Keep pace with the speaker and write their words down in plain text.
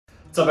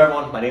What's up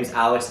everyone, my name is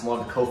Alex, I'm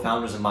one of the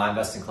co-founders of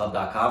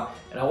myinvestingclub.com,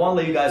 and I want to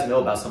let you guys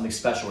know about something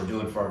special we're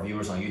doing for our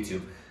viewers on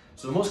YouTube.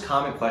 So the most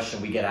common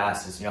question we get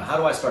asked is, how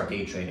do I start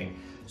day trading?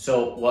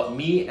 So what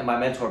me and my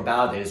mentor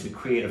Bao did is we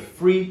create a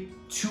free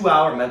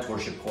 2-hour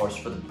mentorship course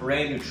for the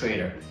brand new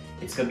trader.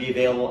 It's going to be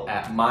available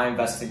at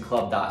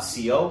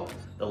myinvestingclub.co.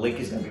 The link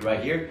is going to be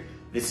right here.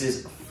 This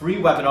is a free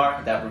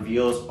webinar that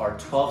reveals our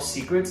 12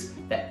 secrets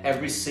that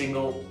every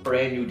single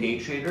brand new day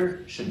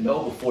trader should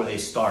know before they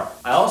start.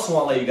 I also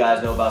want to let you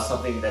guys know about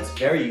something that's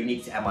very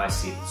unique to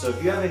MIC. So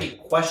if you have any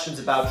questions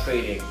about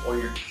trading, or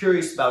you're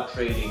curious about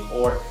trading,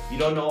 or you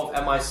don't know if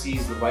MIC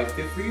is the right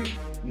fit for you,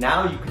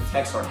 now you can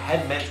text our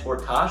head mentor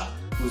Tosh,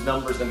 whose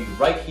number is going to be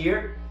right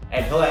here,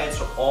 and he'll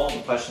answer all the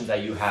questions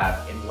that you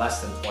have in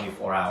less than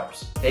 24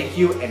 hours. Thank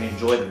you and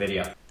enjoy the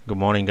video. Good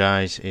morning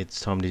guys,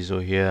 it's Tom Diesel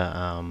here.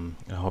 I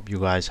hope you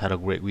guys had a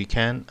great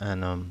weekend,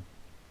 and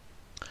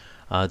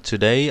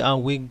today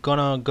we're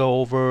gonna go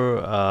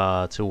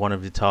over to one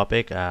of the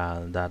topic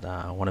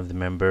that one of the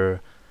member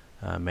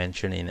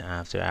mentioned in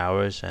after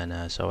hours,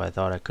 and so I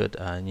thought I could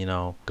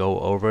go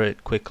over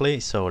it quickly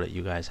so that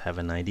you guys have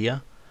an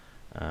idea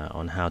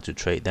on how to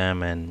trade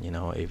them, and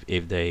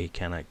if they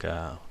can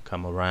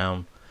come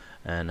around,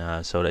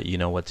 and so that you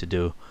know what to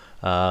do.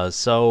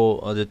 So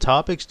the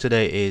topics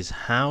today is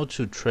how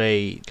to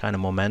trade kind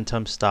of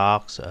momentum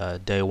stocks,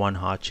 day one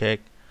hot check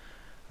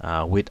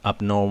with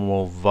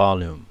abnormal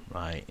volume,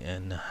 right?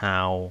 And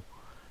how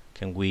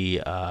can we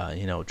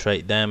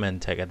trade them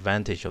and take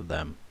advantage of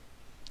them?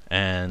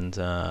 And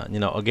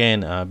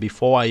again,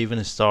 before I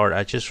even start,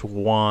 I just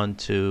want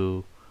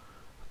to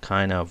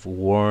kind of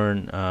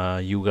warn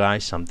you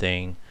guys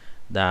something,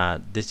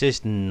 that this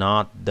is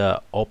not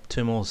the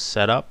optimal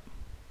setup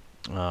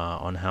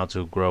on how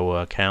to grow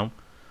an account,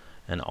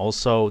 and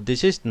also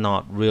this is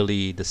not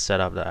really the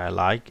setup that I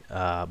like,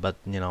 but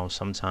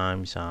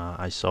sometimes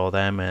I saw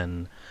them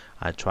and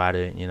I try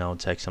to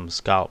take some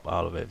scalp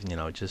out of it,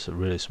 just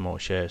really small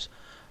shares,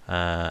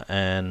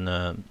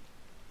 and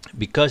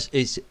because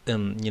it's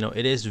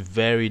it is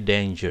very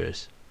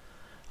dangerous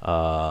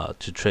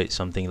to trade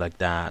something like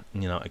that,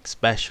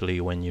 especially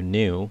when you're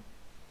new,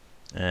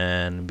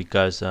 and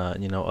because a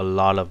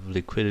lot of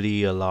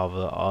liquidity, a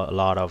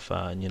lot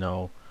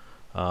of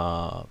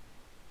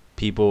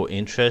people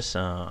interest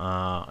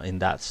in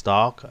that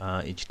stock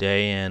each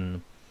day,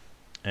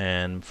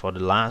 and for the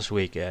last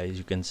week, as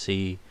you can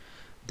see,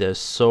 there's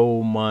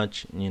so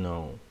much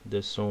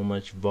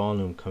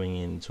volume coming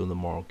into the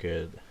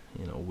market,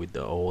 with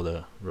all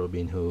the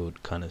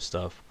Robinhood kind of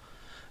stuff,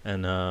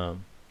 and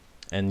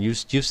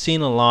you've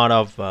seen a lot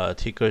of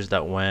tickers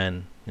that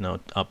went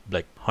up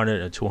like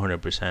 100 or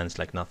 200%. It's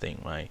like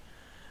nothing, right?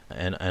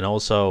 And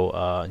also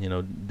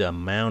the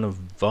amount of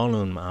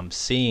volume I'm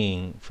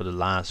seeing for the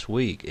last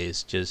week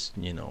is just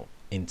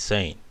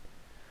insane.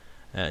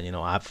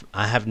 I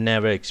have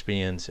never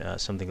experienced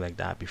something like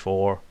that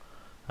before.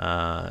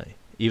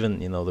 Even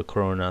the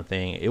Corona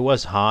thing, it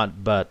was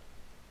hot, but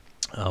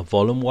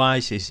volume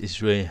wise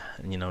is really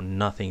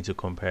nothing to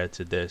compare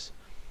to this.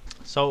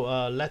 So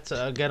let's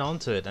get on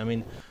to it. I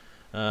mean,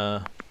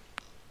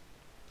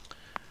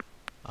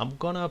 I'm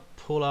gonna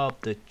pull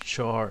up the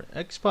chart.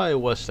 XPI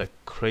was like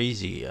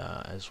crazy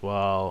as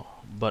well,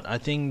 but I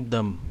think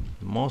the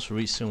most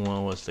recent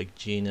one was like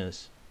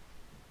Genus.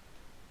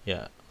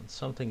 Yeah,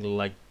 something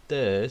like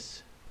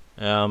this.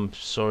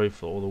 Sorry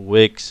for all the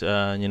wicks.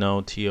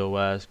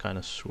 TOS kind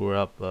of screw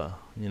up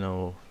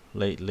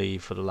lately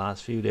for the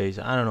last few days.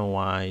 I don't know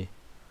why.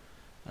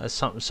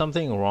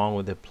 Something wrong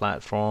with the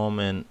platform,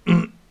 and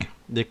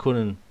they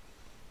couldn't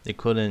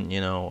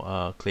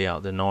clear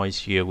out the noise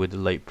here with the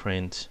late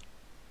print,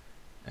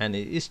 and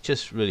it's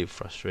just really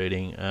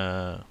frustrating,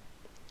 and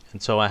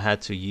so I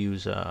had to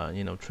use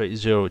trade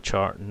zero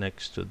chart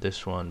next to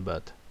this one.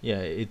 But yeah,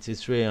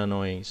 it's really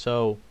annoying.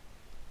 So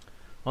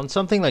on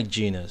something like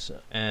Genus,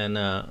 and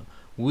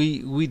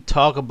we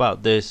talk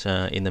about this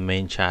in the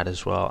main chat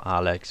as well,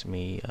 Alex,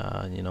 me,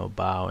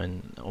 Bao,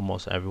 and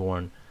almost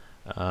everyone,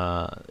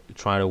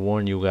 try to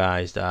warn you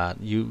guys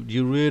that you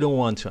really don't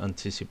want to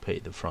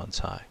anticipate the front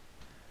side,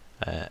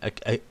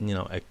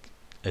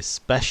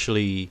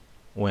 especially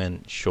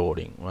when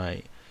shorting,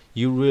 right?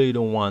 You really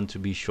don't want to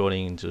be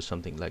shorting into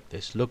something like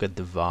this. Look at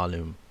the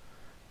volume.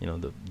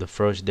 The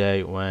first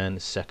day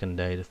went, second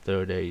day, the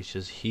third day is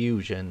just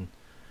huge, and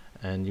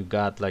you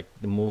got like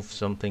the move,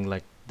 something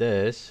like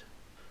this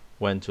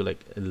went to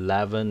like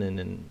 11 and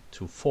then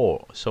to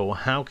 4. So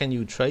how can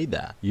you trade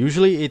that?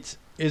 Usually it's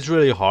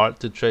really hard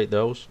to trade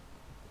those,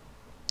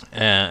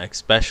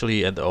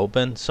 especially at the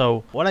open.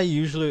 So what I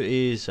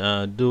usually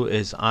do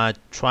is I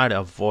try to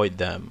avoid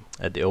them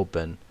at the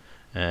open,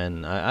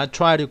 and I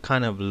try to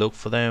kind of look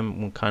for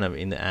them kind of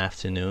in the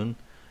afternoon,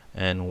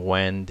 and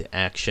when the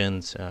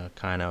actions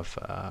kind of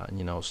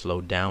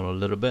slow down a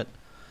little bit,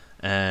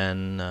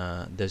 and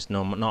there's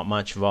not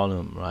much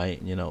volume,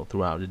 right,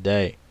 throughout the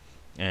day,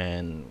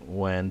 and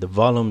when the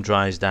volume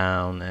dries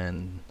down,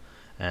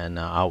 and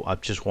I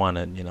just want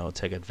to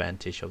take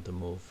advantage of the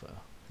move,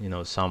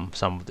 some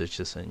of this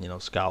just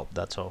scalp,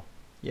 that's all.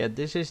 Yeah,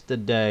 this is the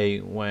day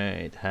when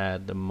it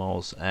had the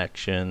most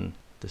action,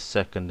 the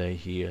second day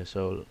here.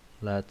 So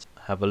let's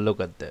have a look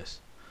at this.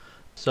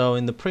 So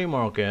in the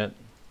pre-market,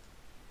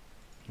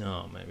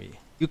 maybe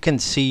you can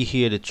see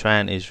here the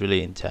trend is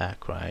really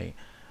intact, right?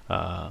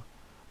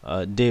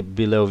 Dip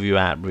below view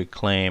app,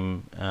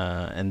 reclaim,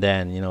 and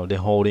then they're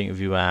holding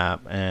view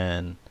app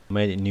and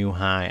made a new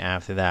high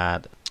after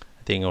that.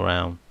 I think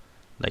around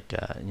like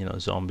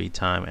zombie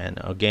time, and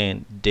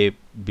again dip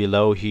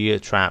below here,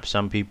 trap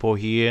some people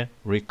here,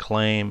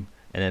 reclaim,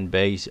 and then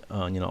base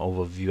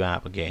over view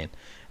app again,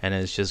 and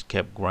then it's just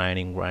kept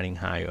grinding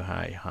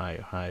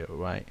higher,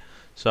 right?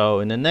 So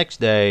in the next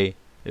day,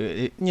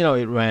 it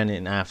ran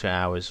in after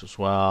hours as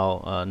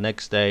well.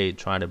 Next day it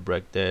tried to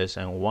break this,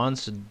 and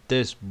once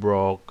this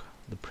broke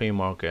the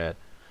pre-market,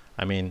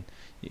 I mean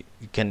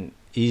you can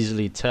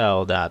easily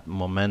tell that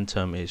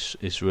momentum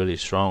is really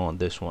strong on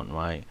this one,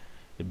 right?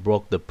 It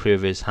broke the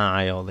previous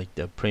high, or like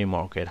the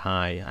pre-market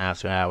high,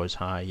 after hours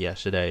high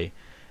yesterday,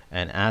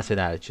 and after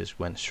that it just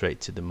went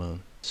straight to the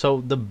moon.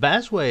 So the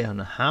best way on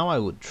how I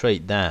would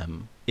trade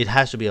them, it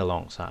has to be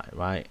alongside,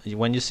 right?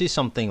 When you see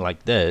something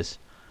like this,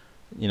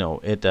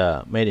 it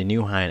made a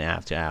new high in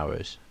after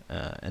hours,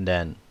 and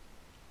then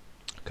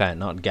kind of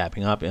not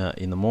gapping up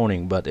in the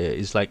morning, but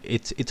it's like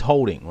it's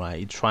holding,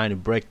 right? It's trying to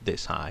break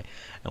this high,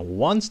 and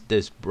once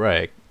this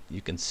break,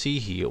 you can see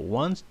here,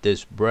 once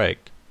this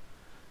break,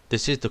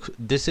 this is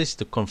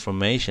the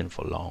confirmation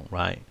for long,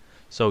 right?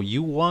 So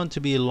you want to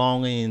be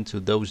long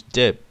into those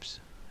dips,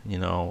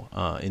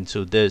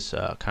 into this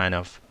kind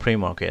of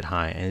pre-market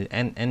high,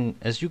 and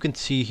as you can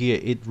see here,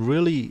 it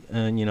really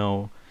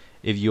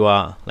if you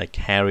are like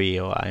Harry,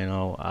 or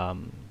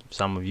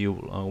some of you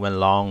went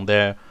long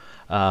there,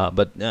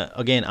 but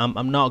again,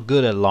 I'm not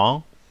good at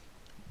long,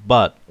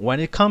 but when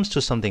it comes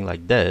to something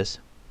like this,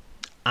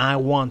 I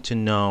want to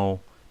know,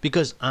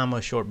 because I'm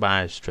a short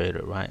bias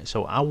trader, right?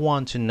 So I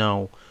want to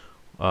know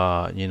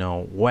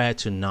where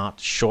to not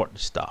short the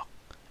stock,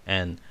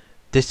 and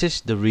this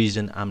is the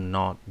reason I'm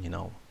not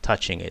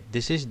touching it.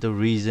 This is the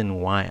reason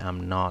why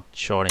I'm not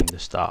shorting the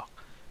stock,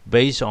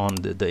 based on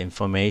the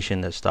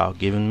information the stock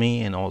given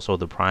me, and also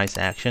the price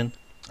action.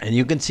 And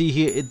you can see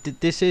here,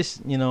 this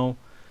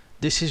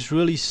is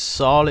really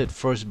solid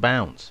first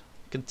bounce.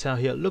 You can tell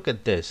here, look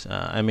at this.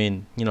 I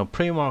mean,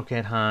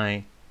 pre-market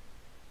high,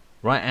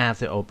 right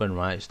after open,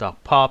 right,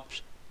 stock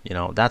pops,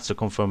 that's the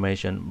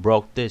confirmation,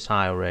 broke this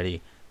high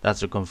already,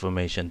 that's a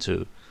confirmation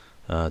to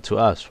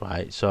us,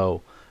 right?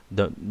 So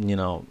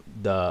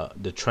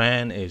the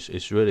trend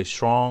is really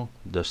strong.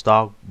 The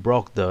stock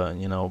broke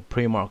the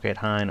pre-market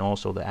high, and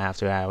also the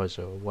after hours,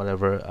 or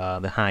whatever,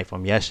 the high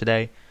from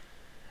yesterday,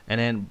 and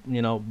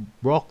then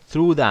broke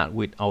through that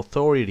with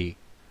authority.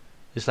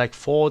 It's like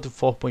 4 to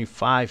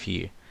 4.5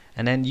 here,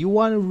 and then you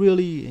want to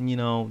really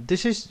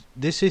this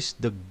is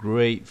the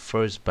great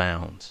first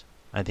bounce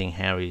I think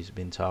Harry's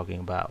been talking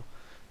about.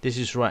 This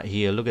is right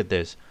here, look at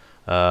this.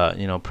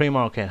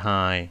 Pre-market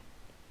high,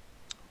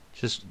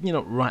 just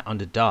right on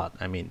the dot.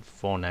 I mean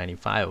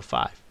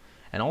 495.05,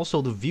 and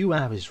also the view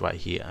app is right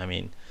here. I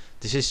mean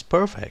this is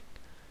perfect.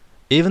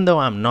 Even though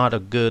I'm not a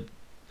good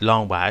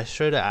long bias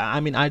trader, I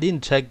mean I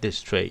didn't check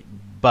this trade,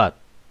 but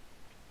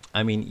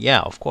I mean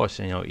yeah, of course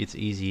it's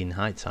easy in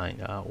hindsight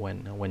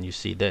when you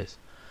see this,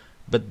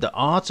 but the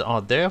odds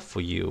are there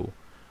for you.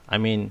 I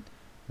mean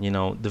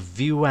the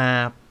view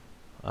app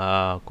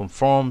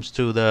conforms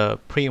to the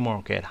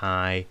pre-market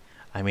high.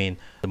 I mean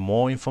the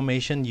more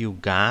information you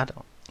got,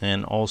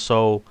 and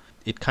also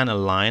it kind of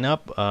line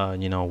up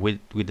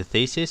with the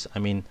thesis. I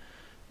mean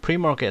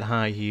pre-market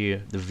high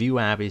here, the view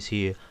app is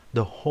here,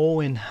 the whole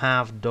and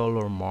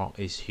 $0.5 mark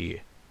is here,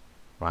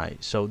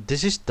 right? So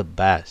this is the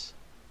best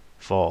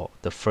for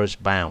the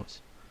first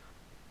bounce.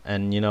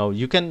 And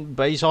you can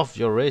base off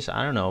your risk,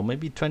 I don't know,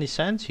 maybe 20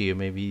 cents here,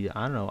 maybe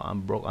I don't know,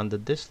 I'm broke under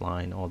this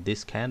line or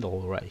this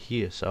candle right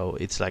here. So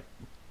it's like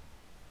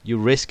you're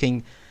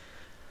risking,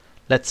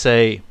 let's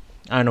say,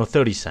 I don't know,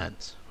 30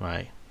 cents,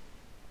 right?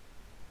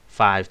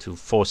 5 to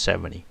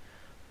 470,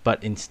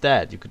 but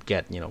instead you could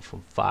get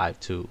from 5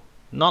 to,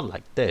 not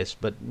like this,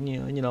 but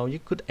you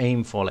could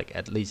aim for like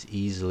at least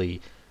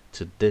easily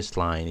to this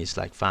line. It's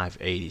like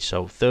 580.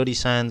 So 30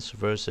 cents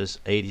versus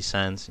 80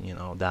 cents,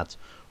 that's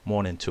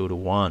more than 2 to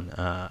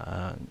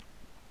 1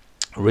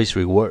 risk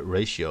reward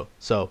ratio.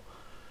 So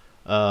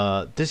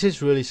this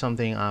is really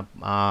something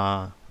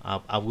I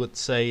would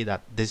say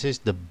that this is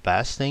the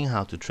best thing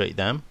how to trade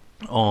them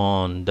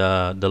on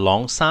the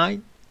long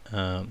side.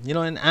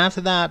 And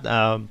after that,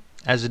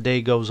 as the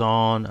day goes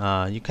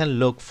on, you can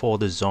look for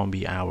the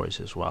zombie hours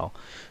as well.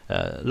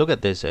 Look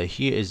at this.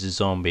 Here is the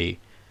zombie,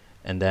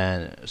 and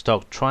then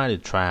stock trying to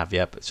trap.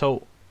 Yep.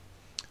 So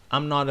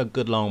I'm not a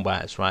good long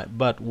bias, right?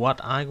 But what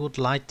I would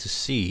like to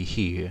see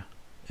here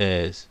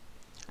is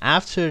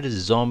after the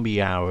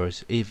zombie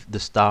hours, if the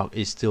stock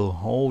is still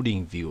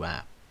holding view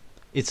app,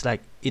 it's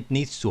like it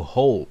needs to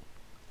hold.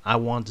 I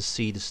want to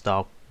see the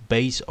stock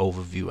base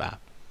over view app.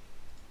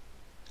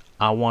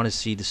 I want to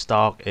see the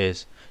stock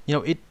is,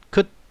 it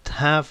could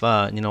have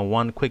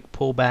one quick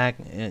pullback,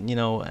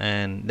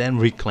 and then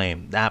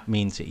reclaim. That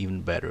means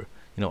even better.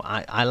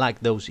 I like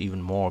those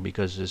even more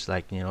because it's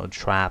like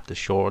trap the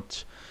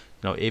shorts.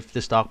 If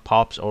the stock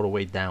pops all the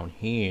way down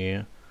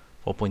here,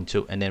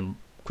 4.2, and then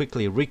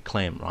quickly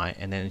reclaim, right,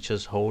 and then it's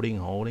just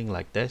holding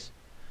like this,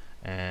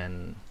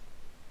 and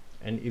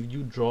if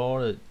you draw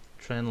the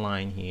trend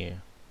line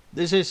here,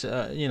 this is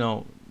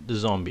the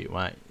zombie,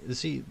 right? You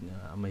see,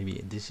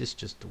 maybe this is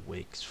just the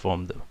wicks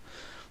from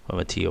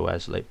a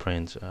TOS late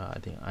print.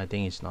 I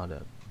think it's not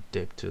a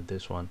dip to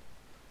this one.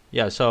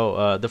 Yeah,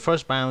 so the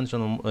first bounce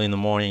in the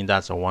morning,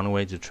 that's one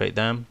way to trade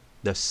them.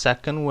 The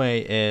second way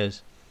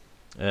is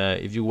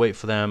if you wait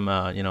for them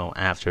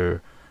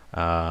after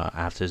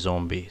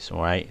zombies,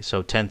 all right?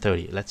 So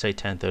 10:30, let's say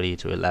 10:30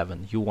 to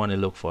 11, you want to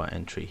look for an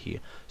entry here.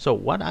 So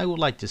what I would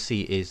like to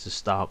see is the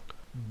stock.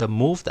 The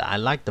move that I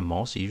like the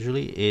most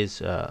usually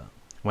is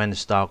when the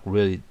stock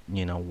really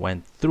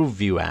went through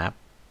view app,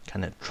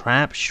 kind of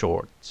trap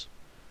shorts,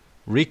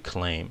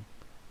 reclaim,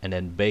 and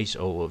then base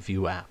over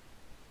view app.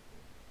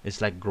 It's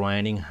like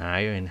grinding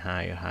higher and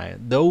higher.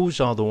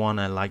 Those are the one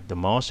I like the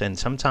most, and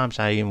sometimes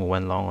I even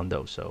went long on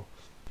those. So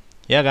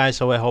yeah, guys,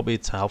 so I hope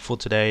it's helpful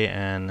today,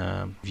 and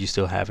if you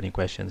still have any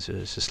questions,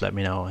 just let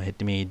me know.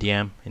 Hit me a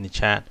DM in the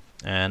chat,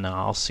 and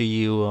I'll see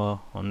you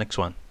on next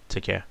one.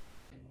 Take care.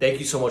 Thank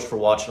you so much for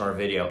watching our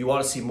video. If you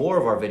want to see more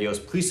of our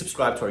videos, please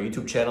subscribe to our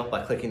YouTube channel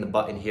by clicking the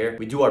button here.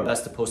 We do our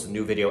best to post a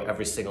new video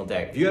every single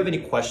day. If you have any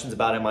questions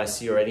about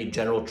MIC or any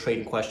general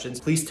trading questions,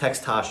 please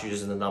text Tosh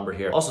using the number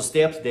here. Also,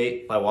 stay up to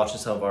date by watching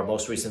some of our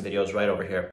most recent videos right over here.